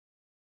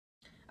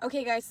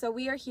Okay guys, so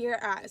we are here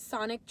at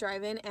Sonic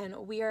Drive-In and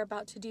we are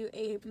about to do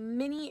a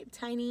mini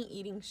tiny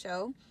eating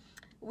show.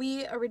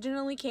 We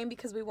originally came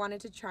because we wanted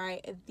to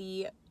try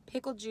the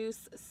pickle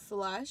juice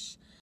slush.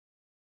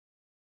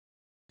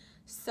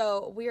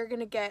 So we are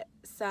gonna get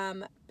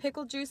some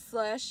pickle juice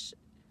slush,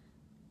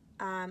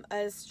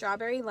 a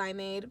strawberry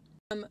limeade,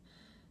 some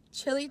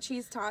chili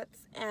cheese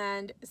tots,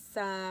 and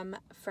some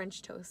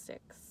French toast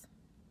sticks.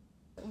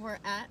 We're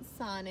at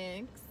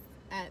Sonic's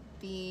at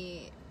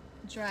the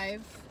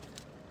drive-in.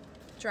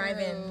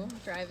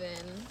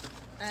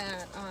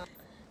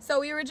 So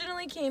we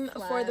originally came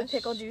for the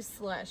pickle juice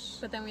slush,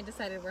 but then we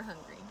decided we're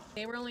hungry.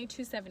 They were only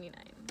 $2.79.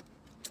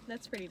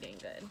 That's pretty dang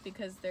good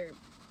because they're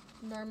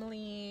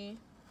normally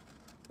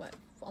what,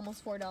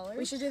 almost $4.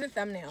 we should do the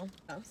thumbnail.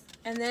 Oh.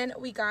 And then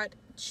we got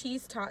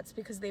cheese tots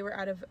because they were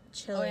out of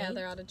chili. Oh yeah,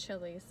 they're out of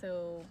chili,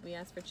 so we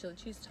asked for chili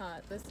cheese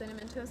tots. The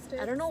cinnamon toast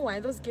sticks. I don't know why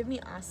those give me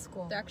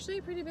asco. They're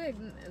actually pretty big,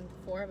 and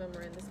 4 of them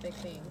are in this big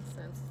thing,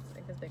 so it's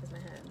like as big as my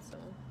head. So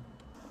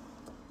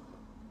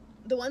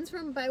the ones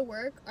from by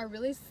work are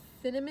really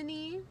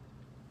cinnamony,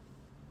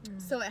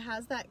 so it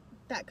has that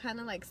kind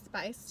of like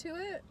spice to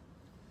it.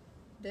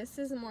 This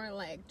is more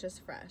like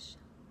just fresh.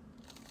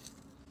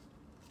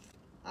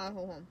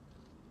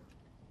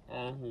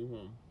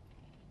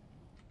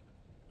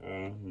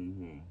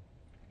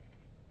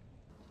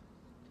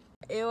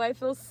 Ew, I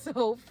feel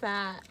so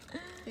fat.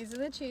 These are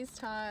the cheese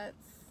tots,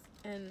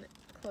 and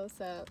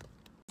close up,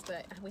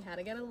 but we had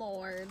to get a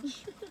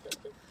large.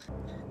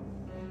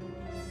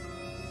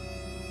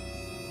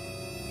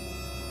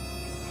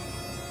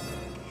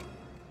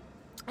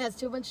 It has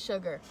too much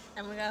sugar.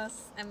 And we got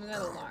a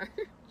large.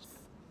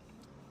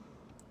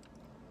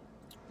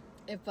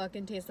 It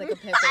fucking tastes like a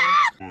pickle.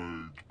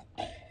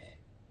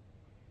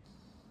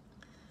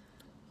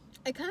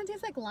 It kind of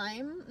tastes like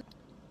lime.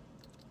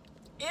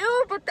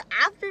 Ew, but the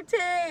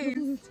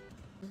aftertaste.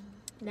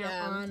 Now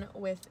Yeah. on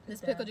with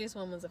This pickle juice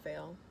one was a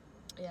fail.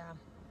 Yeah.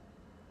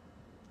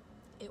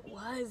 It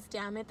was,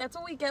 damn it. That's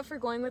what we get for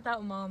going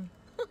without mom.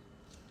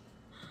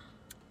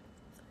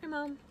 Hey,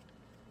 Mom.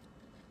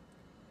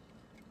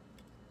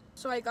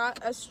 So I got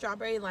a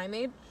strawberry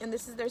limeade, and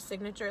this is their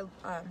signature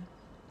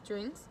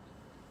drinks,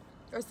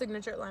 or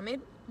signature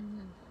limeade.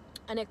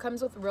 And it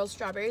comes with real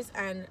strawberries,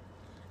 and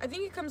I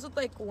think it comes with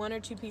like 1 or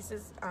 2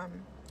 pieces,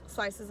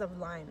 slices of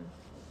lime.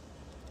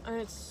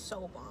 And it's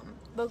so bomb.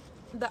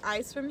 The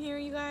ice from here,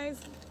 you guys,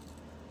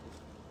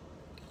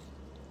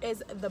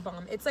 is the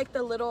bomb. It's like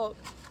the little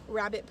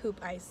rabbit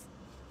poop ice.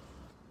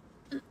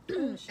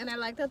 And I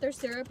like that their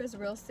syrup is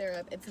real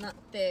syrup. It's not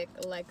thick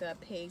like a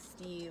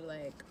pasty,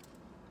 like,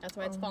 that's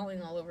why it's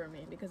falling all over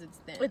me, because it's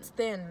thin. It's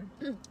thin.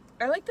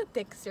 I like the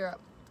thick syrup.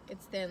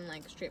 It's thin,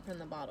 like straight from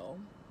the bottle.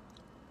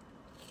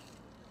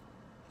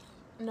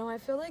 No, I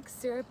feel like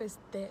syrup is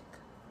thick.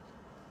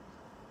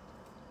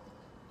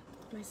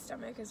 My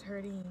stomach is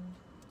hurting.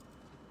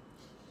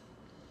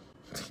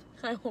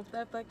 I hope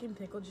that fucking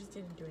pickle just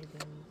didn't do anything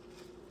to me.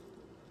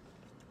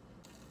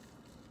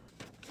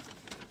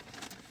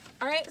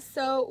 Alright,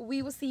 so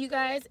we will see you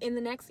guys in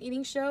the next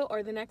eating show,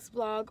 or the next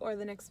vlog, or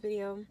the next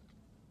video.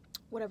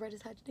 Whatever I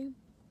decide to do.